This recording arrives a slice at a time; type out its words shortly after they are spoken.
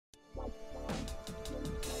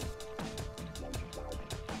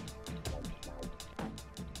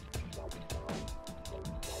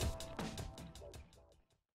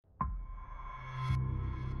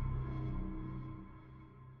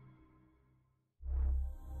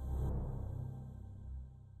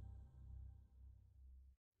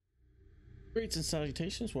Greetings and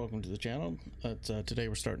salutations. Welcome to the channel. Today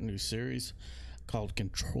we're starting a new series called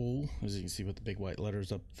Control. As you can see with the big white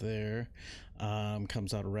letters up there,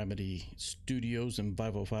 comes out of Remedy Studios and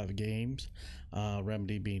 505 Games.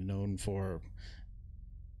 Remedy being known for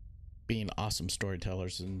being awesome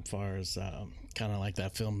storytellers, as far as kind of like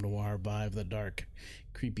that film noir vibe, the dark,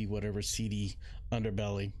 creepy, whatever, seedy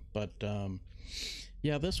underbelly. But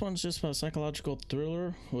yeah, this one's just a psychological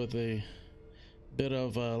thriller with a bit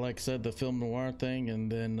of like I said, the film noir thing,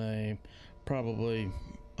 and then a probably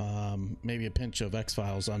maybe a pinch of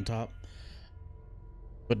X-Files on top.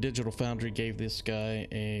 But Digital Foundry gave this guy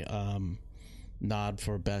a nod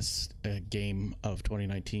for best game of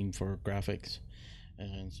 2019 for graphics,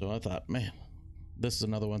 and so I thought, man, this is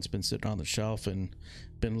another one that's been sitting on the shelf and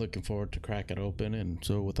been looking forward to crack it open. And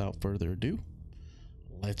so without further ado,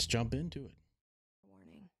 let's jump into it.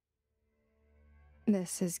 Warning.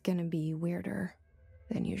 This is gonna be weirder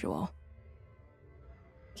than usual.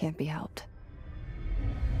 Can't be helped.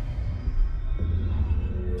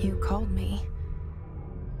 You called me,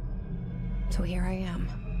 so here I am.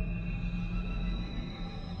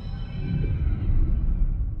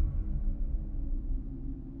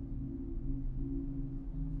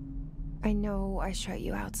 I know I shut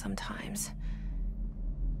you out sometimes.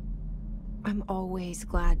 I'm always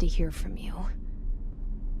glad to hear from you.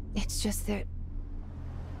 It's just that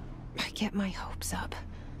I get my hopes up.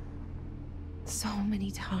 So many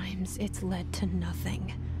times it's led to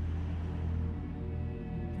nothing.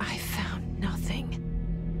 I found nothing.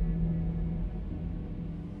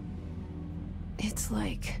 It's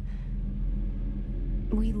like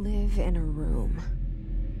we live in a room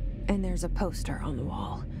and there's a poster on the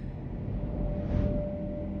wall.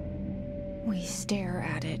 We stare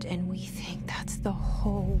at it and we think that's the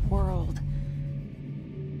whole world.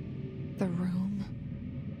 The room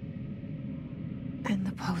and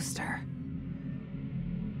the poster.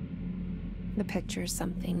 The picture's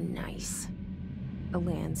something nice. A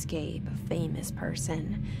landscape, a famous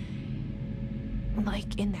person.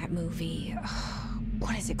 Like in that movie,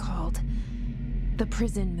 what is it called? The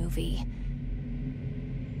prison movie.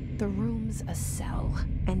 The room's a cell,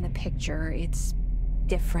 and the picture, it's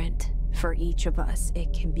different for each of us.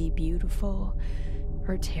 It can be beautiful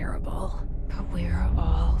or terrible, but we're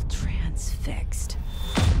all transfixed.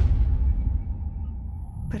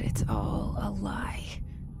 But it's all a lie.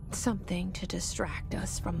 Something to distract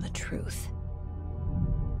us from the truth.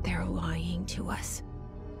 They're lying to us.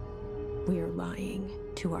 We're lying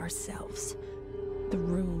to ourselves. The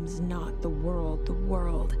room's not the world. The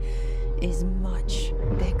world is much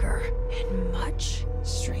bigger and much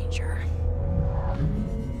stranger.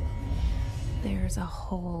 There's a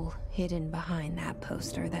hole hidden behind that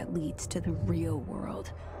poster that leads to the real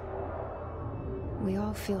world. We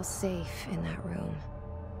all feel safe in that room.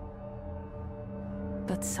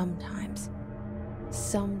 But sometimes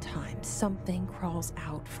something crawls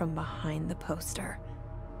out from behind the poster.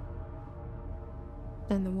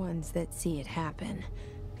 And the ones that see it happen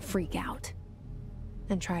freak out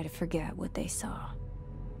and try to forget what they saw.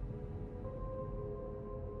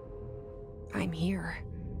 I'm here.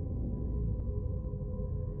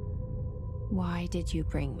 Why did you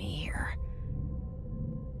bring me here?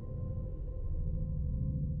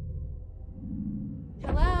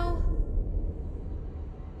 Hello?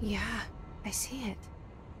 Yeah, I see it.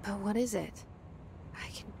 But what is it? I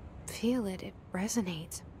can feel it. It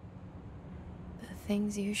resonates. The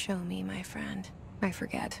things you show me, my friend, I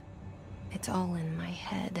forget. It's all in my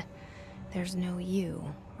head. There's no you,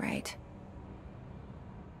 right?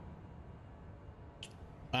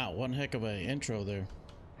 Wow, one heck of a intro there.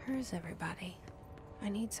 Where's everybody? I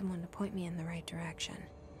need someone to point me in the right direction.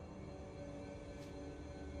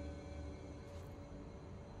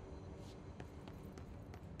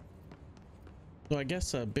 So I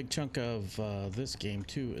guess a big chunk of this game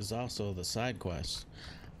too is also the side quests.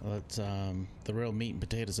 That's the real meat and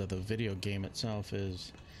potatoes of the video game itself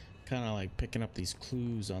is kind of like picking up these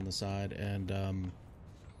clues on the side and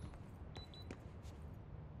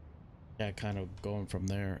yeah, kind of going from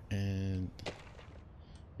there. And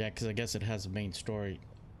yeah, because I guess it has a main story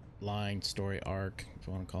line, story arc, if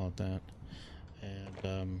you want to call it that,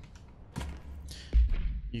 and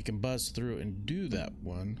you can buzz through and do that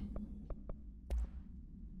one.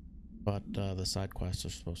 But the side quests are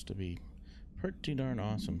supposed to be pretty darn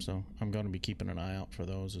awesome, so I'm going to be keeping an eye out for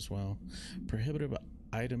those as well. Prohibited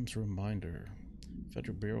items reminder.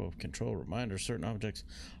 Federal Bureau of Control reminder: certain objects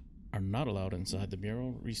are not allowed inside the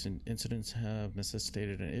Bureau. Recent incidents have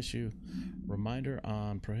necessitated an issue. Reminder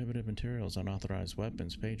on prohibited materials, unauthorized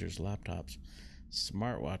weapons, pagers, laptops,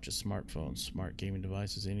 Smartwatches, smartphones, smart gaming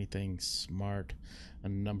devices, anything smart. A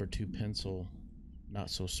number 2 pencil, not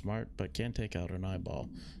so smart, but can take out an eyeball.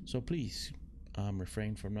 So please,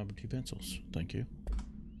 refrain from number 2 pencils. Thank you.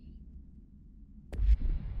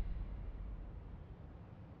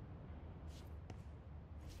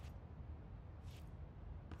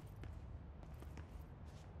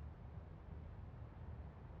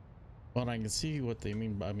 Well, I can see what they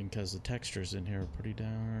mean by, because the textures in here are pretty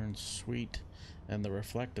darn sweet, and the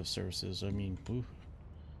reflective surfaces, ooh,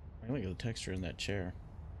 look at the texture in that chair.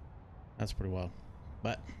 That's pretty wild.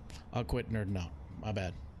 But I'll quit nerding out. My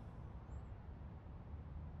bad.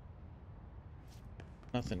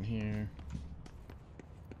 Nothing here.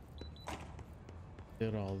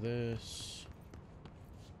 Did all this.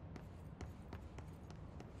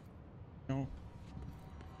 No.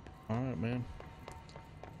 Alright, man.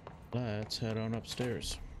 Let's head on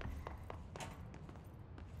upstairs.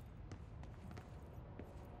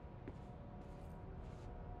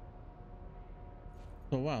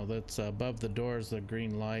 So wow, that's above the doors, the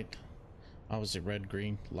green light. Obviously red,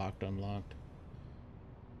 green, locked, unlocked.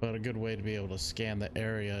 But a good way to be able to scan the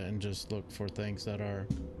area and just look for things that are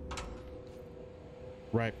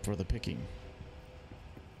ripe for the picking.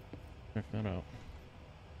 Check that out.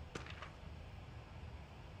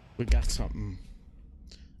 We got something.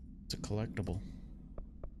 It's a collectible.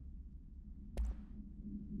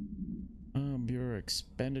 Bureau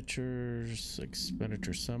expenditures,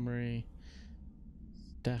 expenditure summary,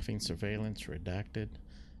 staffing surveillance redacted,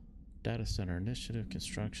 data center initiative,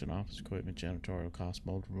 construction, office equipment, janitorial costs,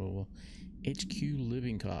 mold removal, HQ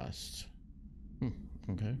living costs.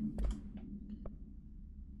 Okay.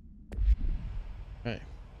 Hey.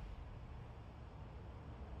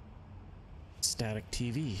 Static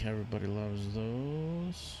TV, everybody loves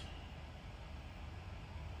those.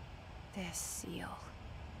 This seal.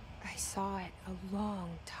 I saw it a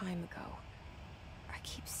long time ago. I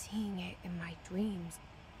keep seeing it in my dreams.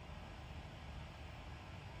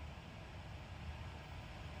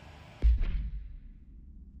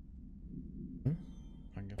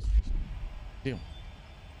 I guess deal.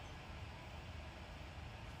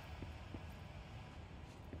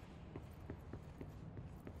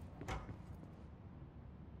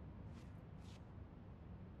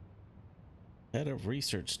 Head of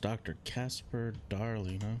Research, Dr. Casper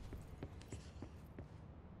Darling, huh?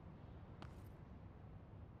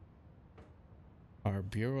 Our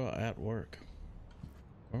bureau at work.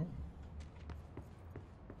 Oh.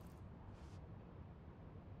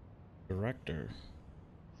 Director.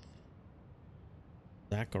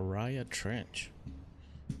 Zachariah Trench.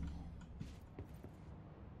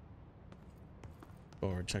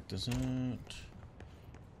 Or check this out.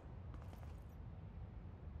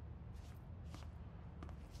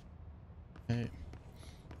 Hey.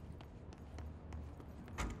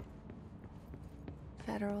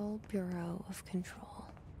 Federal Bureau of Control.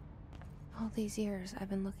 All these years I've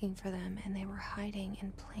been looking for them and they were hiding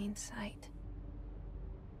in plain sight.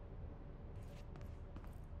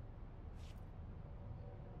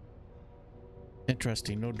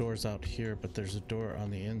 Interesting, no doors out here, but there's a door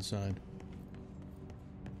on the inside.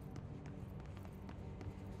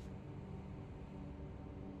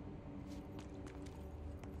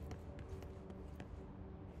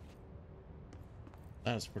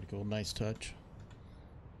 That's pretty cool. Nice touch.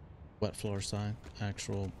 Wet floor sign.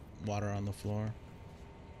 Actual water on the floor.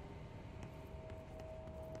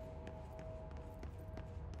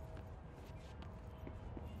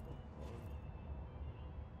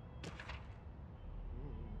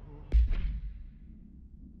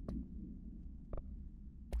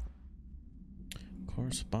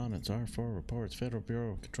 Correspondence. R4 reports. Federal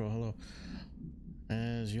Bureau of Control. Hello.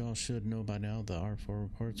 As y'all should know by now, the R4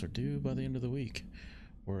 reports are due by the end of the week.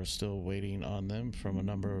 We're still waiting on them from a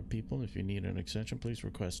number of people. If you need an extension, please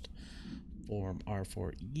request Form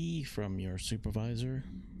R4E from your supervisor.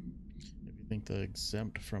 If you think they're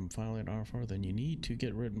exempt from filing R4, then you need to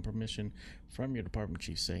get written permission from your department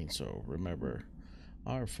chief saying so. Remember,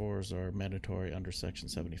 R4s are mandatory under Section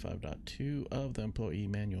 75.2 of the Employee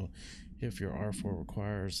Manual. If your R4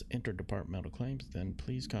 requires interdepartmental claims, then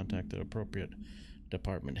please contact the appropriate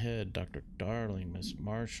department head, Dr. Darling, Miss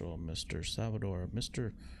Marshall, Mr. Salvador,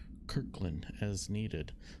 Mr. Kirkland, as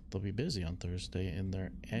needed. They'll be busy on Thursday in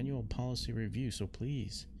their annual policy review, so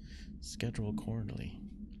please schedule accordingly.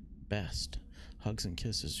 Best. Hugs and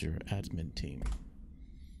kisses, your admin team.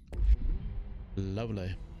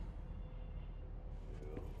 Lovely.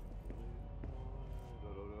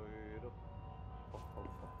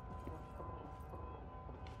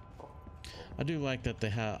 I do like that they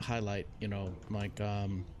highlight, you know, like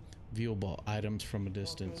viewable items from a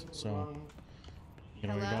distance. So You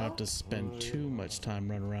know, you don't have Hello? to spend too much time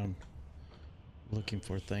running around looking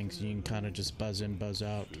for things. You can kind of just buzz in, buzz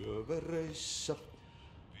out.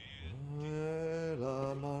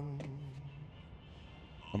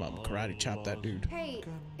 Come on, karate chop that dude. Hey,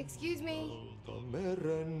 excuse me.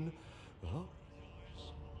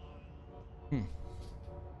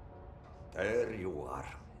 There you are.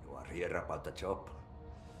 You are here about the job.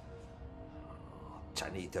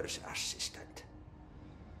 Janitor's assistant.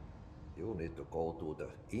 You need to go to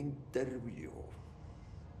the interview.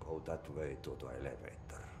 Go that way to the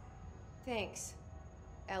elevator. Thanks.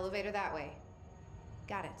 Elevator that way.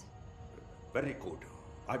 Got it. Very good.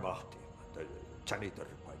 I'm Ahti, the janitor,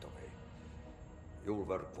 by the way. You'll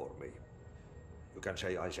work for me. You can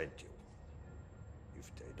say I sent you.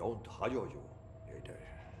 If they don't hire you, neither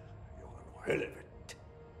you are no helvet.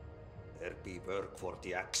 There be work for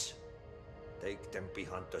the axe. Take them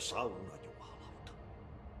behind the sauna, jumalauta.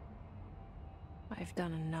 I've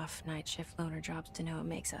done enough night shift loner jobs to know it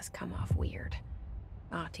makes us come off weird.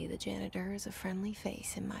 Ahti the janitor is a friendly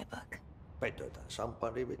face in my book. Better than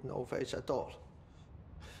somebody with no face at all.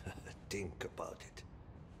 Think about it.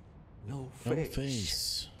 No face. No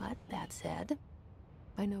face. But that said,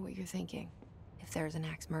 I know what you're thinking. If there's an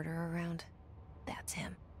axe murderer around, that's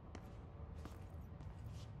him.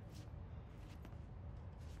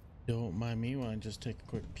 Don't mind me while I just take a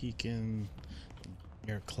quick peek in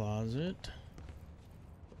your closet.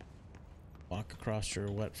 Walk across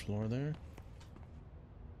your wet floor there.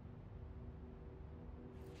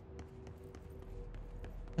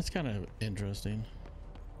 That's kind of interesting.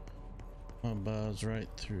 I'll buzz right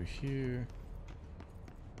through here.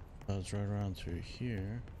 Buzz right around through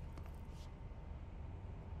here.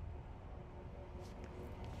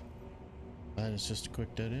 And it's just a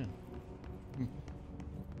quick dead end.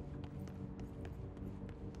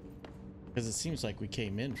 Because it seems like we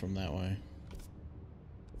came in from that way.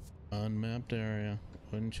 Unmapped area.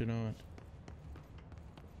 Wouldn't you know it?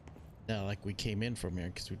 Yeah, like we came in from here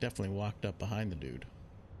because we definitely walked up behind the dude.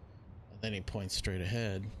 And then he points straight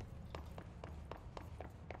ahead.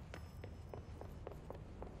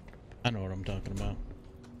 I know what I'm talking about.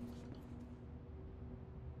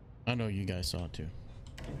 I know you guys saw it too.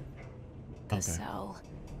 The cell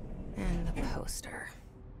and the poster.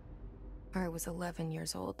 I was 11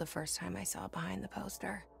 years old the first time I saw behind the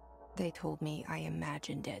poster. They told me I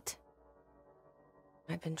imagined it.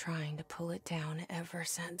 I've been trying to pull it down ever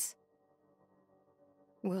since.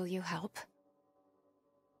 Will you help?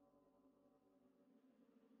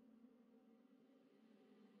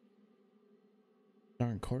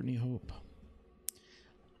 Darn Courtney Hope.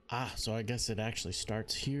 Ah, so I guess it actually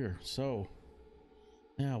starts here. So,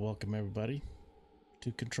 yeah, welcome everybody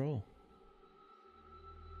to Control.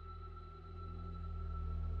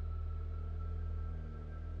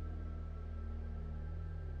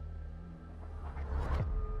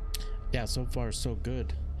 Yeah, so far so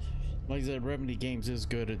good. Like I said, Remedy Games is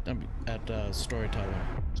good at storytelling,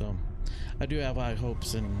 so I do have high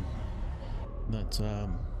hopes, and that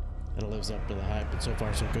it lives up to the hype. But so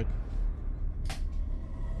far so good.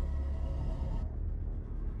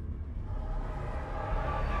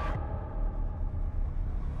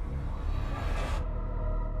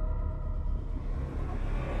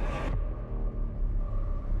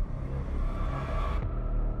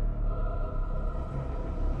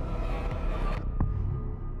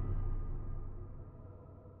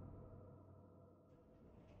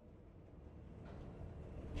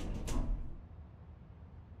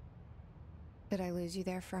 Did I lose you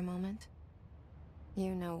there for a moment?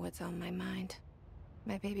 You know what's on my mind.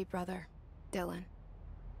 My baby brother, Dylan.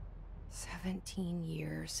 17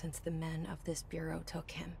 years since the men of this bureau took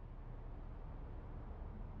him.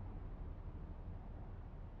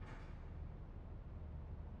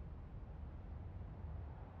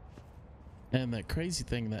 And that crazy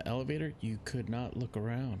thing, the elevator, you could not look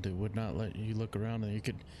around. It would not let you look around, and you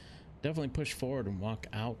could definitely push forward and walk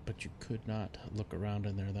out, but you could not look around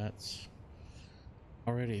in there. That's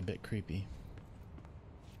already a bit creepy.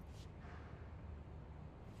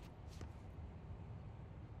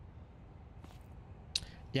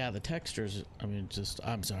 Yeah, the textures, I mean,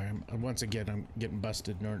 I'm sorry, once again, I'm getting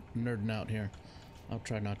busted nerding out here. I'll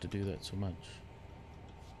try not to do that so much.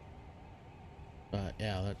 But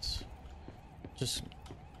yeah, that's just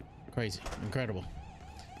crazy, incredible.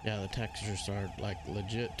 Yeah, the textures are like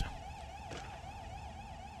legit.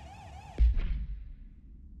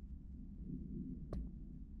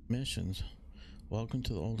 Missions. Welcome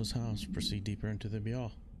to the oldest house. Proceed deeper into the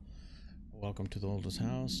Bial. Welcome to the oldest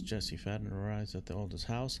house. Jesse Fadden arrives at the oldest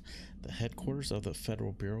house, the headquarters of the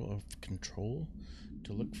Federal Bureau of Control,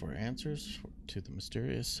 to look for answers to the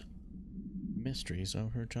mysterious mysteries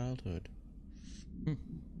of her childhood.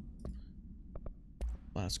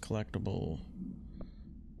 Last collectible.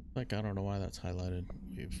 Like, I don't know why that's highlighted.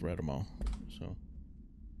 We've read them all. So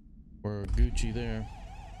we're Gucci there.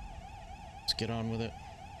 Let's get on with it.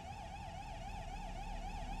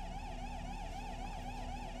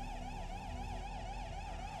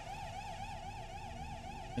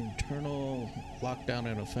 Internal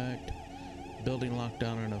lockdown in effect. Building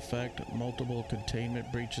lockdown in effect. Multiple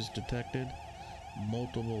containment breaches detected.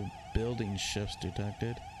 Multiple building shifts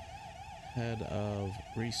detected. Head of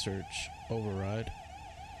research override.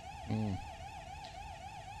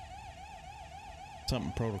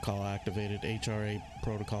 Something protocol activated. HRA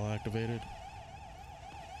protocol activated.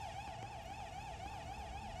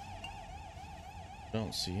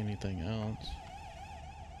 Don't see anything else.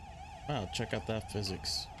 Wow, check out that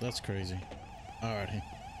physics. That's crazy. Alrighty.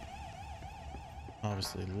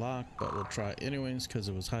 Obviously locked, but we'll try anyways because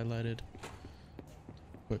it was highlighted.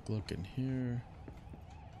 Quick look in here.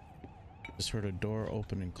 Just heard a door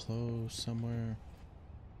open and close somewhere.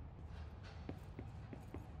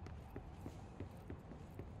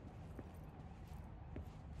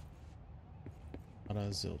 Not a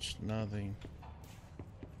zilch, nothing.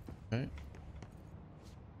 Okay.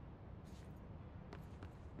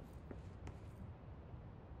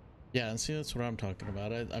 Yeah, and see, that's what I'm talking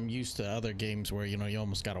about. I'm used to other games where, you know, you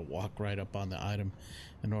almost got to walk right up on the item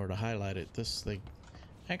in order to highlight it. This, they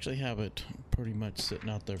actually have it pretty much sitting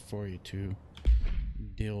out there for you to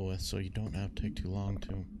deal with, so you don't have to take too long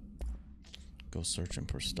to go searching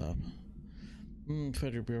for stuff.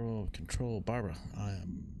 Federal Bureau of Control. Barbara, I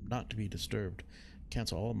am not to be disturbed.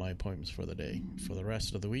 Cancel all of my appointments for the day, for the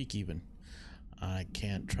rest of the week even. I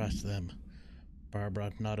can't trust them.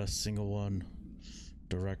 Barbara, not a single one.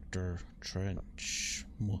 Director Trench,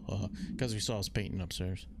 because we saw us painting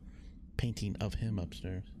upstairs. Painting of him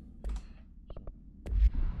upstairs.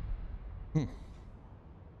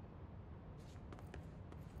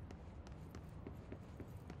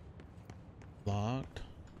 Locked.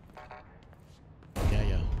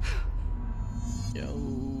 Yeah.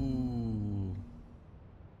 Yo.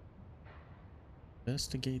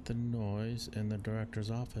 Investigate the noise in the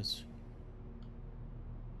director's office.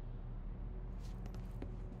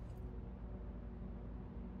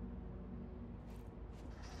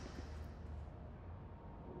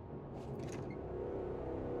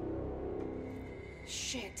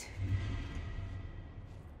 Shit.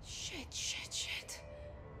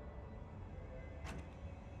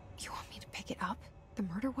 You want me to pick it up? The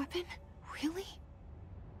murder weapon? Really?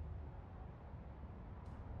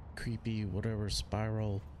 Creepy, whatever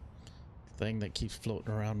spiral thing that keeps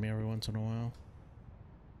floating around me every once in a while.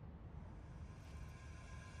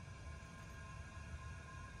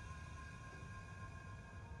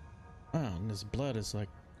 Wow, and his blood is like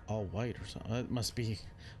all white or something. It must be,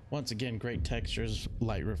 once again, great textures,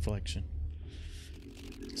 light reflection.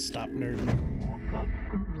 Stop nerding.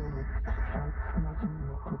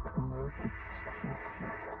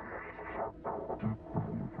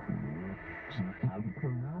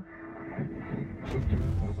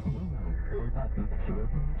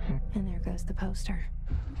 And there goes the poster.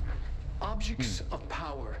 Objects of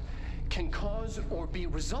power can cause or be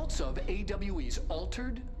results of AWE's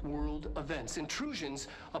altered world events, intrusions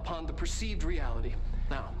upon the perceived reality.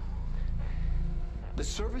 Now, the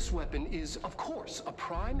service weapon is, of course, a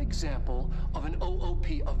prime example of an OOP,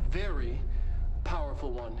 a very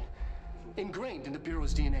powerful one. Ingrained in the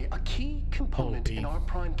Bureau's DNA, a key component in our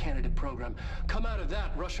prime candidate program. Come out of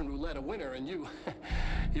that Russian roulette a winner and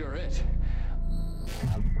you're it.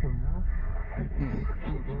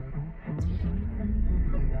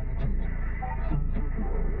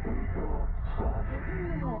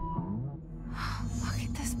 Look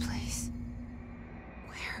at this place.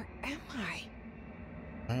 Where am I?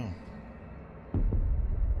 Oh.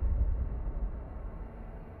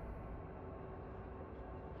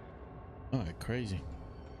 Oh, crazy.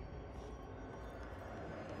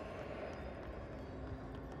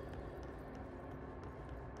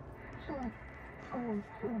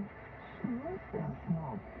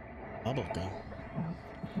 Bubble gum.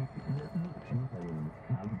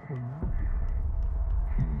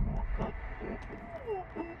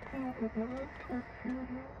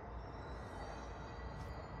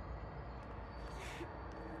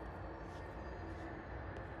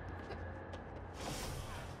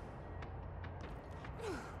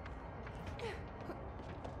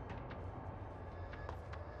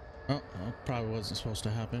 Oh, that probably wasn't supposed to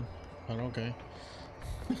happen, but okay.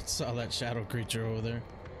 Saw that shadow creature over there.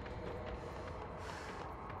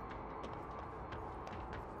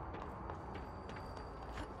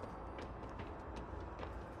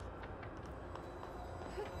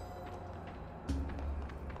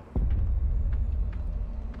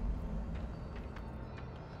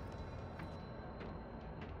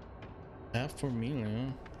 Half for me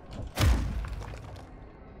now.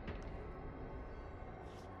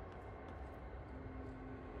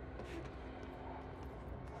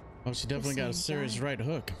 Oh, she definitely got a serious right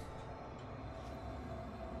hook.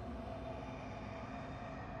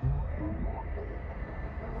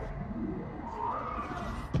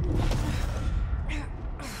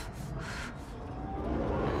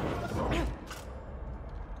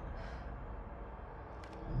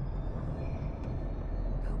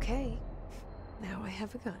 Okay, now I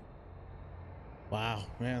have a gun. Wow,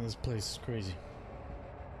 man, this place is crazy.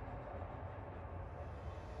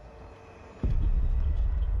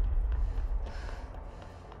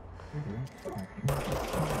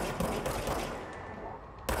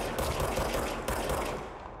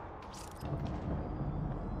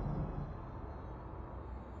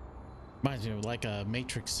 Reminds me of like a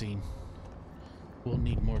Matrix scene. We'll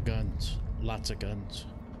need more guns. Lots of guns.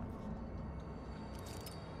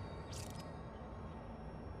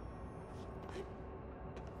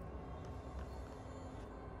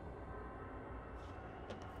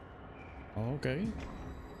 Okay.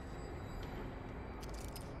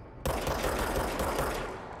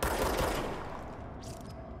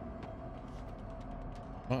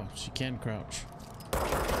 Oh, she can crouch.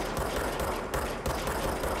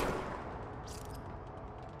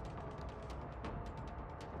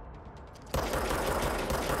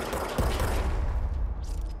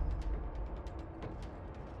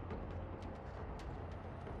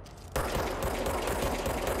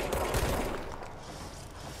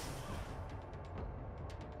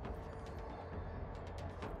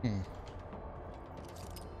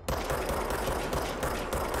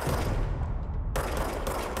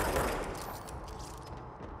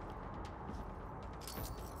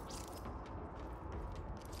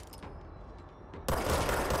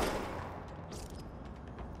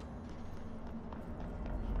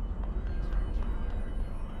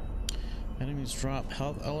 Enemies drop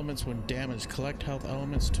health elements when damaged. Collect health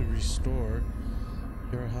elements to restore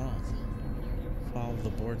your health. Follow the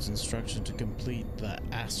board's instruction to complete the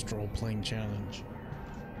astral plane challenge.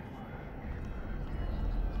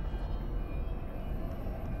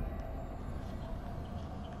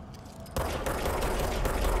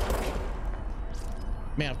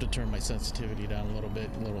 May have to turn my sensitivity down a little bit,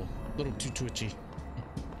 a little too twitchy.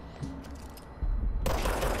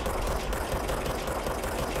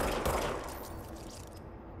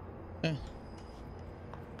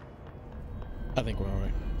 I think we're all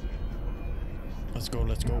right. Let's go,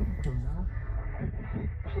 let's go.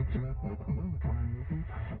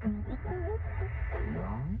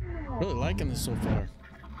 Really liking this so far.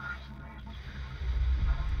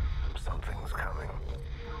 Something's coming.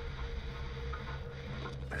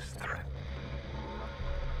 This threat.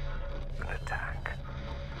 An attack.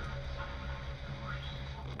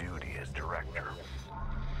 Duty as director.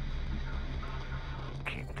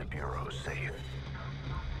 Keep the Bureau safe.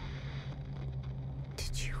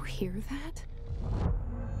 Did you hear that?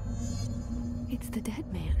 It's the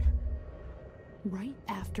dead man. Right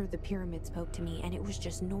after the pyramid spoke to me, and it was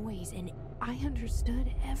just noise, and I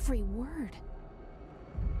understood every word.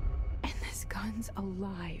 And this gun's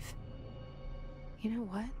alive. You know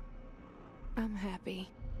what? I'm happy.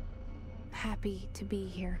 Happy to be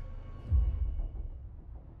here.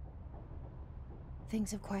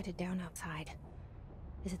 Things have quieted down outside.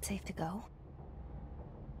 Is it safe to go?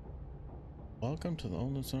 Welcome to the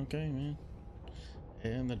oldest. Okay, man.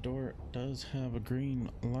 And the door does have a green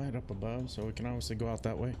light up above, so we can obviously go out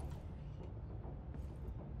that way.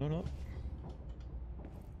 Load up.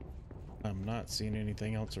 I'm not seeing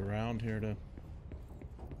anything else around here to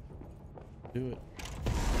do it.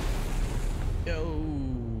 Yo.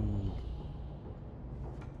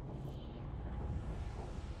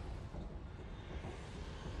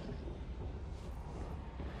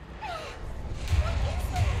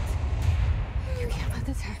 You can't let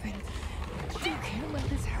this happen. You can't let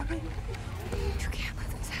this happen. You can't let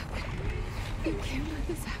this happen. You can't let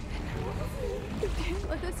this happen. You can't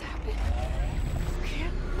let this happen. You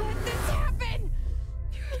can't let this happen.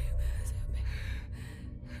 You can't let this happen.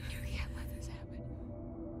 You can't let this happen.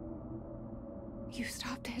 You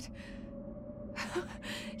stopped it.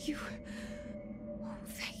 You... Oh,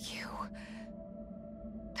 thank you.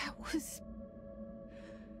 That was...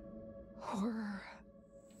 horror.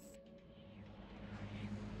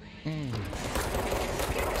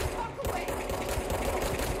 Walk away.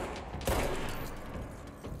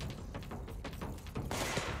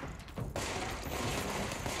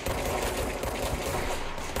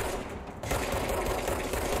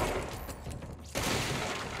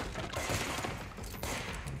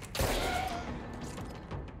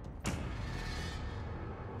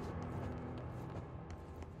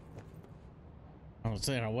 was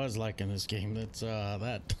saying I was liking this game. That's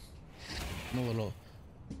that I'm a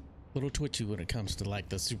little twitchy when it comes to like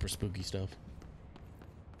the super spooky stuff.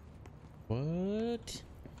 What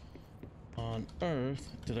on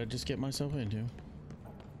earth did I just get myself into?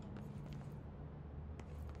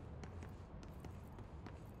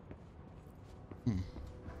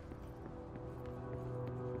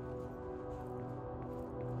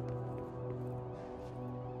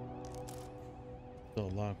 Still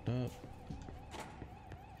locked up.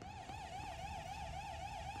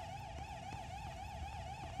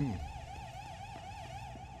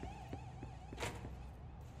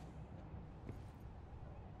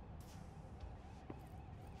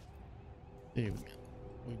 There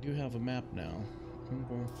we do have a map now.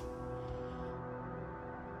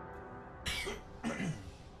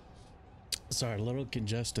 Sorry, a little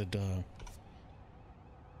congested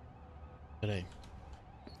today.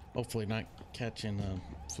 Hopefully not catching a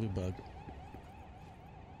flu bug.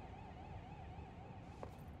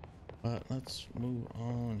 But let's move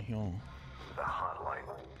on here. The hotline.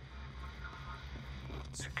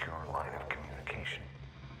 Secure line of communication.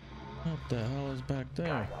 What the hell is back there?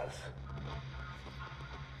 Guide us.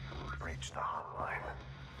 Reach the hotline.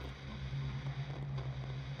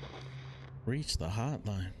 Reach the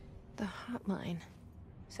hotline. The hotline,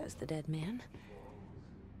 says the dead man.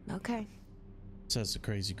 Okay. Says the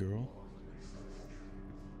crazy girl.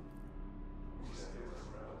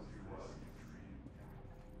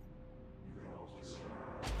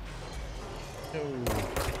 Oh.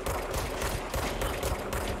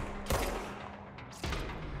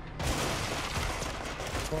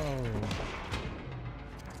 Whoa.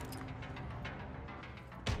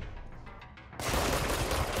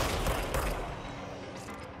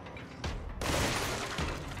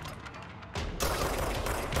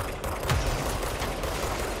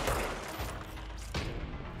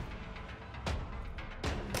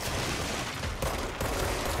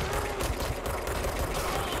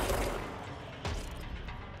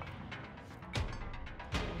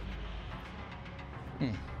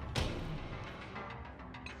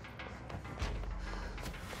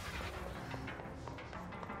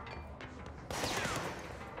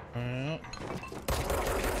 Well.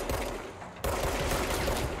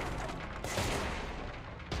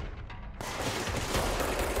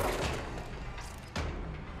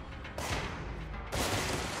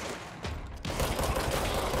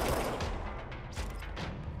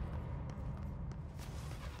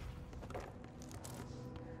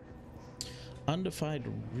 Undefined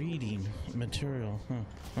reading material,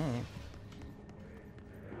 huh?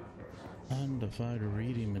 Undefined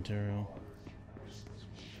reading material.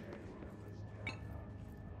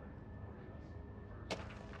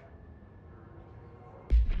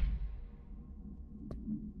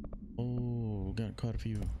 Oh, got quite a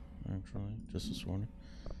few actually just this morning.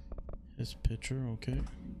 His picture, okay.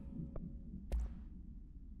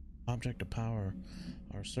 Object of power,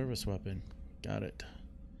 our service weapon, got it.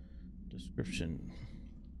 Description.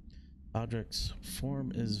 Object's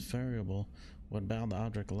form is variable. When bound, the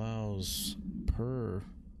object allows per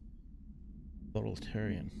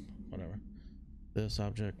totalitarian, whatever. This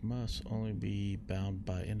object must only be bound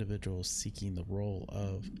by individuals seeking the role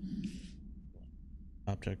of.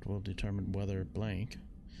 Object will determine whether blank.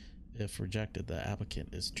 If rejected, the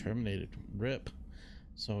applicant is terminated. RIP.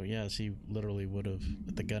 So yes, he literally would have,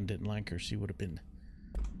 if the gun didn't like her, she would have been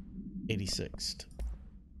 86th.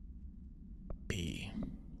 B.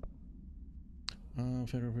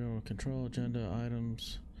 Federal Bureau Control agenda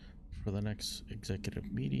items for the next executive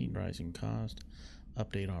meeting. Rising cost.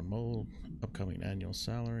 Update on mold. Upcoming annual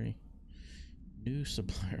salary. New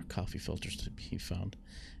supplier coffee filters to be found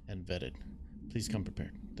and vetted. Please come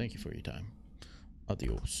prepared. Thank you for your time.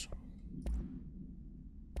 Adios.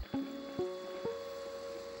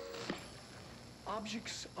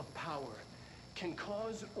 Objects of power can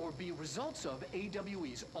cause or be results of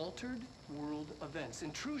AWE's altered world events,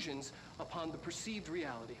 intrusions upon the perceived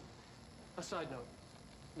reality. A side note,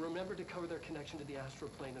 remember to cover their connection to the astral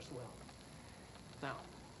plane as well. Now,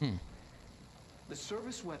 the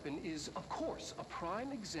service weapon is, of course, a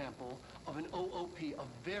prime example of an OOP, a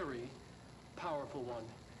very powerful one.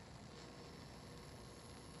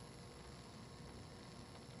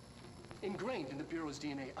 Ingrained in the Bureau's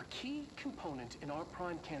DNA, a key component in our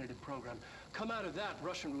prime candidate program. Come out of that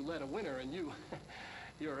Russian roulette a winner and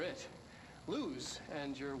you're it. Lose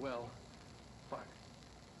and you're, well, fired.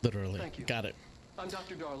 Literally. Thank you. Got it. I'm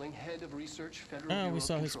Dr. Darling, head of research, Federal Oh, Bureau we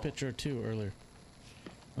saw of his Control. picture too earlier.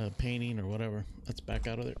 Painting or whatever. Let's back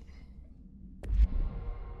out of there.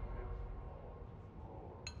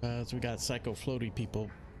 So we got psycho floaty people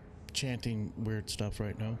chanting weird stuff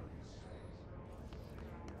right now.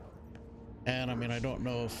 And I mean, I don't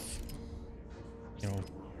know if, you know,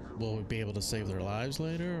 will we be able to save their lives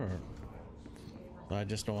later, or I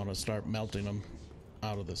just don't want to start melting them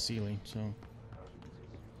out of the ceiling. So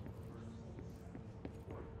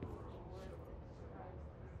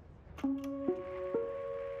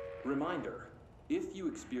reminder, if you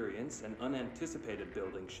experience an unanticipated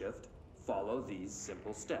building shift, follow these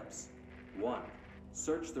simple steps. 1.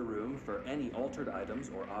 Search the room for any altered items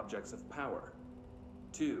or objects of power.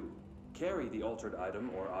 2. Carry the altered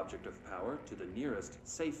item or object of power to the nearest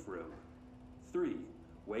safe room. 3.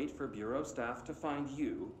 Wait for Bureau staff to find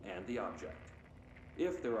you and the object.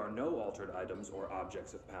 If there are no altered items or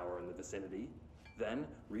objects of power in the vicinity, then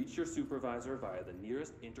reach your supervisor via the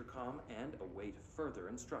nearest intercom and await further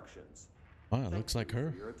instructions. wow, it looks like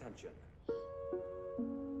her. For your attention.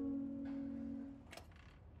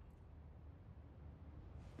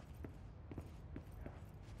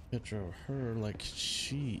 Picture of her like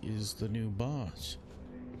she is the new boss.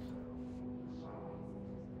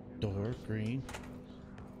 Door green.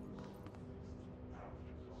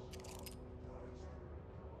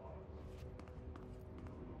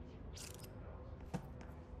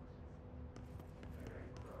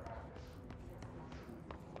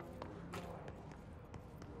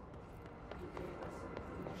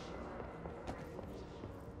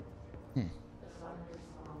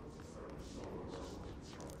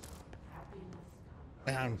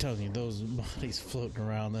 I'm telling you, those bodies floating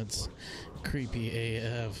around, that's creepy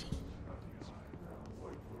AF.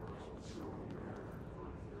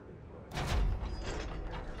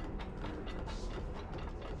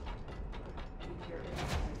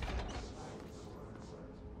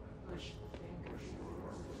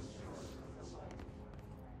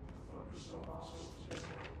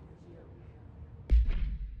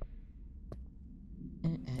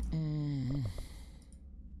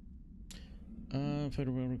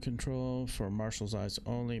 Federal control for Marshall's eyes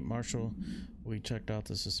only. Marshall, we checked out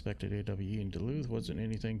the suspected AWE in Duluth. Wasn't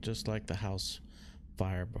anything, just like the house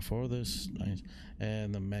fire before this,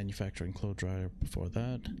 and the manufacturing clothes dryer before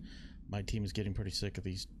that. My team is getting pretty sick of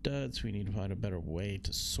these duds. We need to find a better way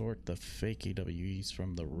to sort the fake AWEs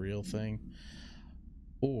from the real thing,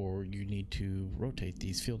 or you need to rotate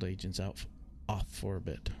these field agents off for a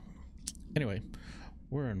bit. Anyway,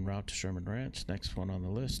 we're en route to Sherman Ranch. Next one on the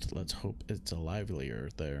list. Let's hope it's a livelier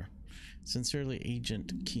there. Sincerely,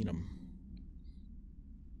 Agent Keenum.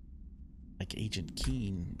 Like Agent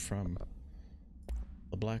Keen from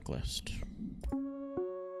The Blacklist.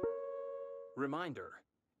 Reminder,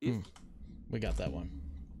 if we got that one.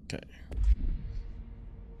 Okay.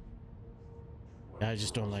 I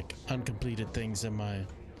just don't like uncompleted things in my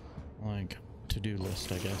like to-do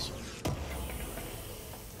list, I guess.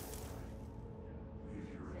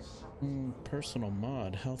 Personal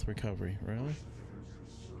mod, health recovery, really?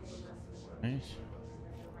 Nice.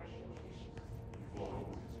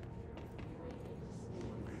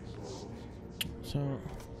 So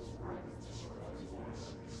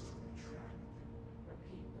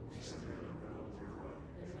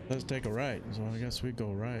let's take a right, so I guess we go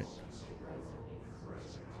right.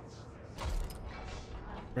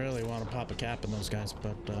 Really want to pop a cap in those guys,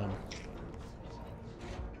 but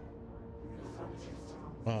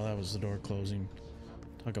wow, that was the door closing.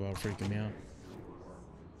 Talk about freaking me out.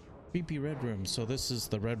 Creepy red room. So this is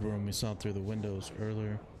the red room we saw through the windows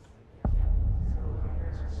earlier.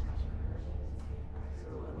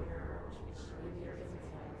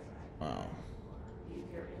 Wow.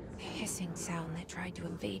 The hissing sound that tried to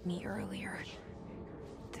invade me earlier.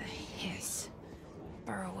 The hiss.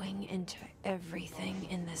 Burrowing into everything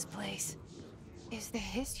in this place. Is the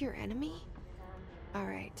hiss your enemy?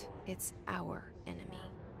 Alright, it's our enemy.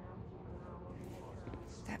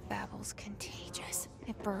 That babble's contagious.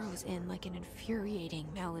 It burrows in like an infuriating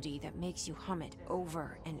melody that makes you hum it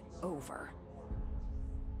over and over.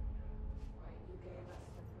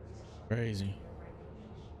 Crazy.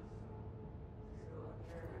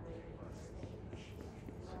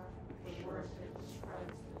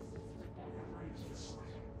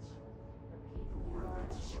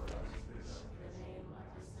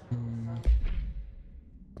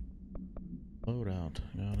 Loadout,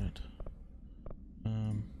 got it.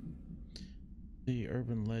 The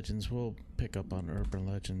urban legends, we'll pick up on urban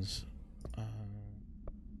legends.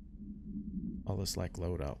 All this like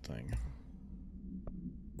loadout thing.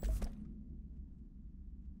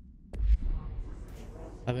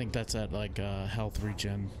 I think that's at like health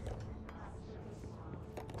regen.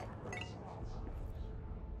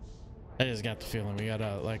 I just got the feeling we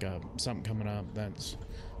got something coming up that's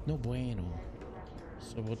no bueno.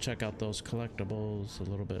 So we'll check out those collectibles a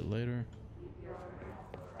little bit later.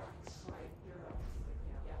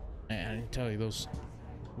 And tell you, those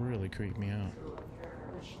really creep me out.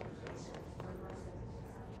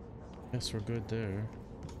 Guess we're good there.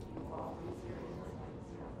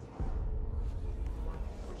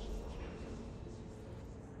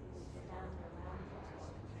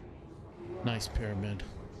 Nice pyramid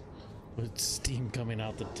with steam coming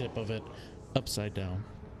out the tip of it, upside down.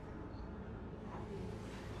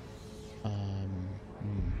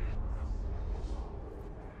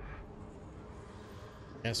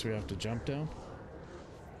 Guess we have to jump down.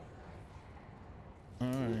 All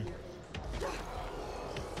right.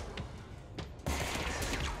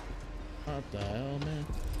 What the hell, man?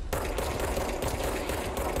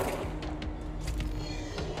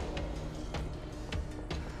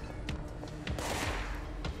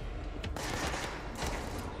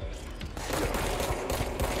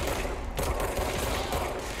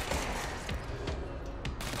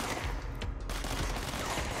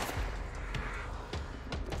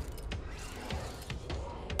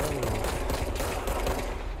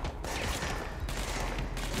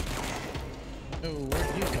 Oh,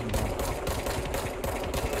 where'd you come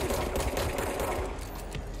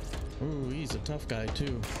from? Ooh, he's a tough guy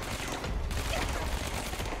too.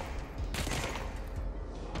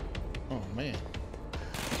 Oh man.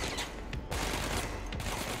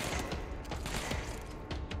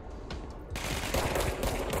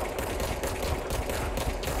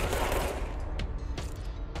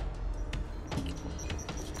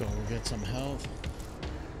 Let's go get some health.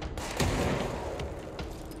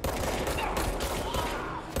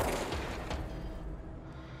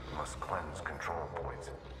 Must cleanse control points.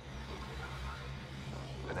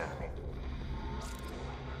 An enemy.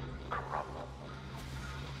 Corrupt.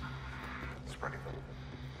 Spreading them.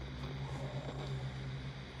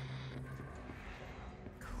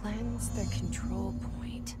 Cleanse the control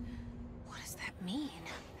point. What does that mean?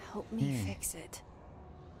 Help me fix it.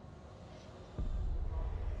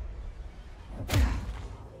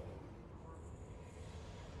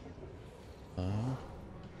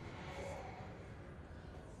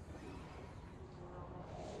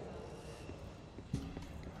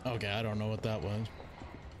 Okay, I don't know what that was.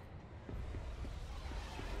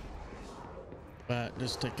 But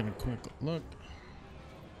just taking a quick look.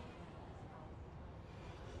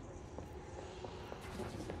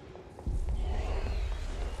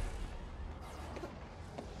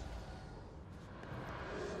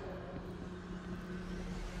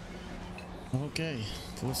 Okay,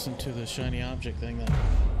 listen to the shiny object thing that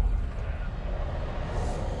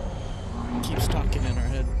keeps talking in our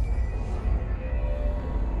head.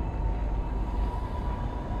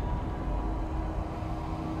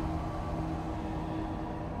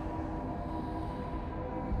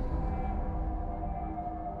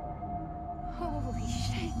 Holy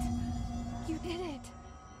shit. You did it.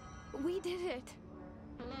 We did it.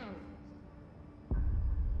 Hello?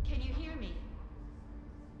 Can you hear me?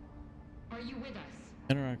 Are you with us?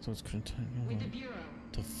 Interact with With the Bureau?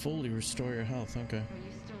 to fully restore your health. Okay. Are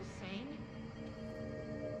you still sane?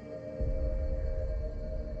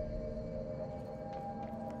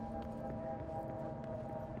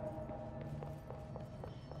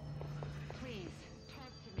 Please,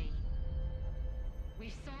 talk to me. We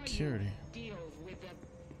saw Security. you deal with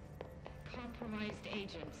the compromised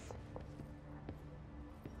agents.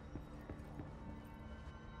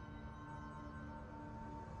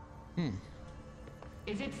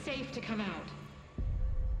 Is it safe to come out?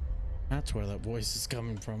 That's where that voice is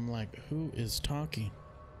coming from. Like, who is talking?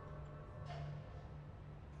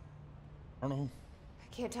 I don't know. I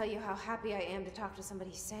can't tell you how happy I am to talk to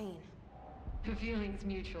somebody sane. The feeling's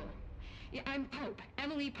mutual. Yeah, I'm Pope,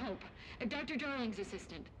 Emily Pope, Dr. Darling's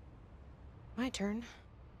assistant. My turn.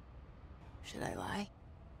 Should I lie?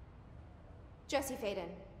 Jesse Faden.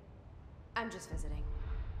 I'm just visiting.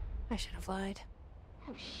 I should have lied.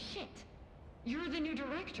 Oh, shit. You're the new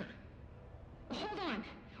director. Hold on.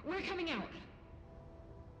 We're coming out.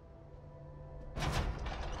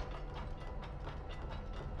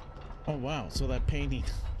 Oh wow, so that painting,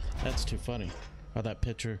 that's too funny. Or that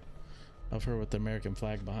picture of her with the American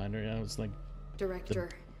flag behind her. Yeah, it was like Director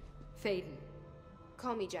Faden.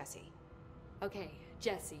 Call me Jesse. Okay,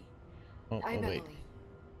 Jesse. oh I'm wait. Emily.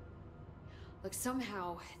 Look,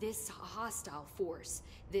 somehow this hostile force,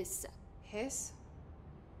 this Hiss?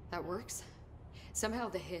 that works. Somehow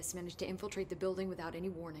the hiss managed to infiltrate the building without any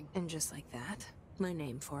warning. And just like that, my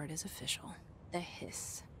name for it is official. The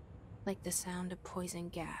hiss. Like the sound of poison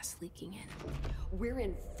gas leaking in. We're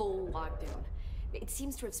in full lockdown. It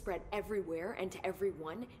seems to have spread everywhere and to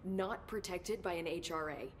everyone not protected by an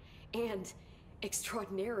HRA. And,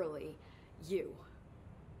 extraordinarily, you.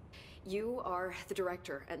 You are the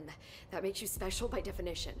director, and that makes you special by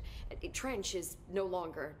definition. Trench is no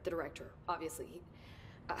longer the director, obviously.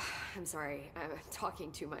 I'm sorry, I'm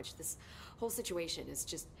talking too much. This whole situation is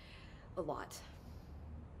just a lot.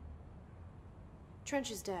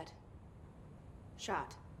 Trench is dead.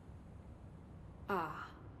 Shot. Ah.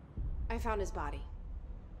 I found his body.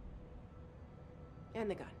 And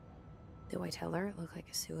the gun. Do I tell her it looked like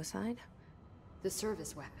a suicide? The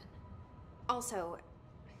service weapon. Also,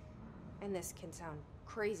 and this can sound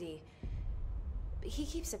crazy, but he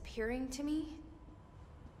keeps appearing to me,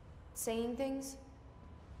 saying things.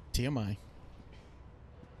 TMI.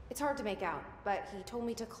 It's hard to make out, but he told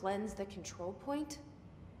me to cleanse the control point,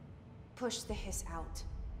 push the hiss out.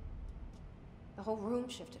 The whole room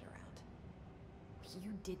shifted around.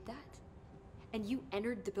 You did that? And you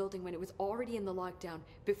entered the building when it was already in the lockdown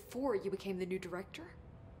before you became the new director?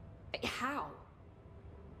 How?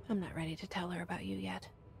 I'm not ready to tell her about you yet.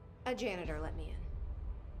 A janitor let me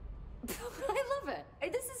in. I love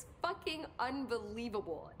it. This is fucking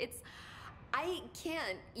unbelievable. I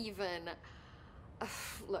can't even...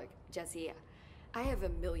 Look, Jesse, I have a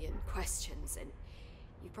million questions, and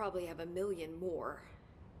you probably have a million more.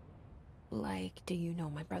 Like, do you know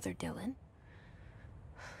my brother Dylan?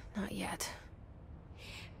 Not yet.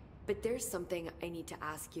 But there's something I need to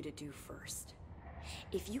ask you to do first.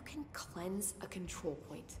 If you can cleanse a control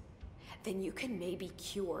point, then you can maybe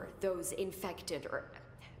cure those infected or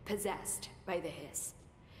possessed by the hiss.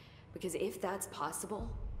 Because if that's possible,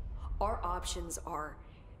 our options are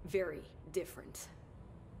very different.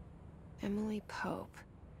 Emily Pope.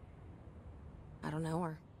 I don't know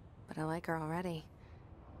her, but I like her already.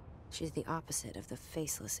 She's the opposite of the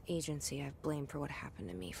faceless agency I've blamed for what happened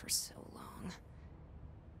to me for so long.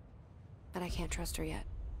 But I can't trust her yet.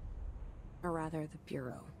 Or rather, the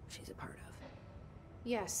bureau she's a part of.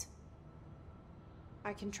 Yes.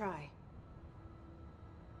 I can try.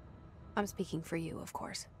 I'm speaking for you, of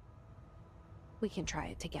course. We can try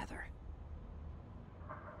it together.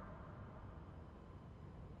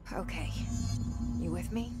 Okay. You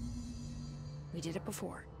with me? We did it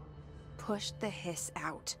before. Push the hiss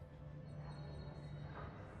out.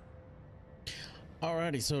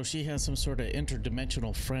 Alrighty, so she has some sort of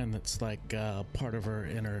interdimensional friend that's like part of her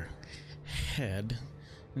inner head,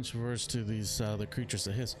 and she refers to these the creatures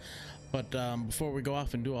that hiss. But before we go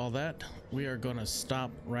off and do all that, we are going to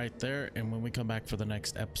stop right there, and when we come back for the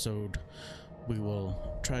next episode, we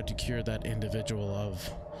will try to cure that individual of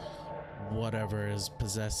whatever is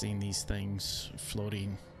possessing these things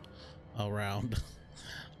floating around.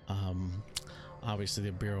 Obviously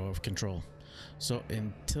the Bureau of Control. So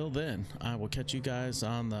until then, I will catch you guys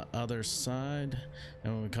on the other side,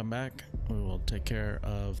 and when we come back, we will take care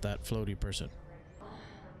of that floaty person.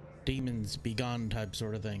 Demons be gone type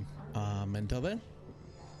sort of thing. Until then,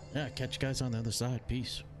 yeah, catch you guys on the other side.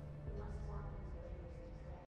 Peace.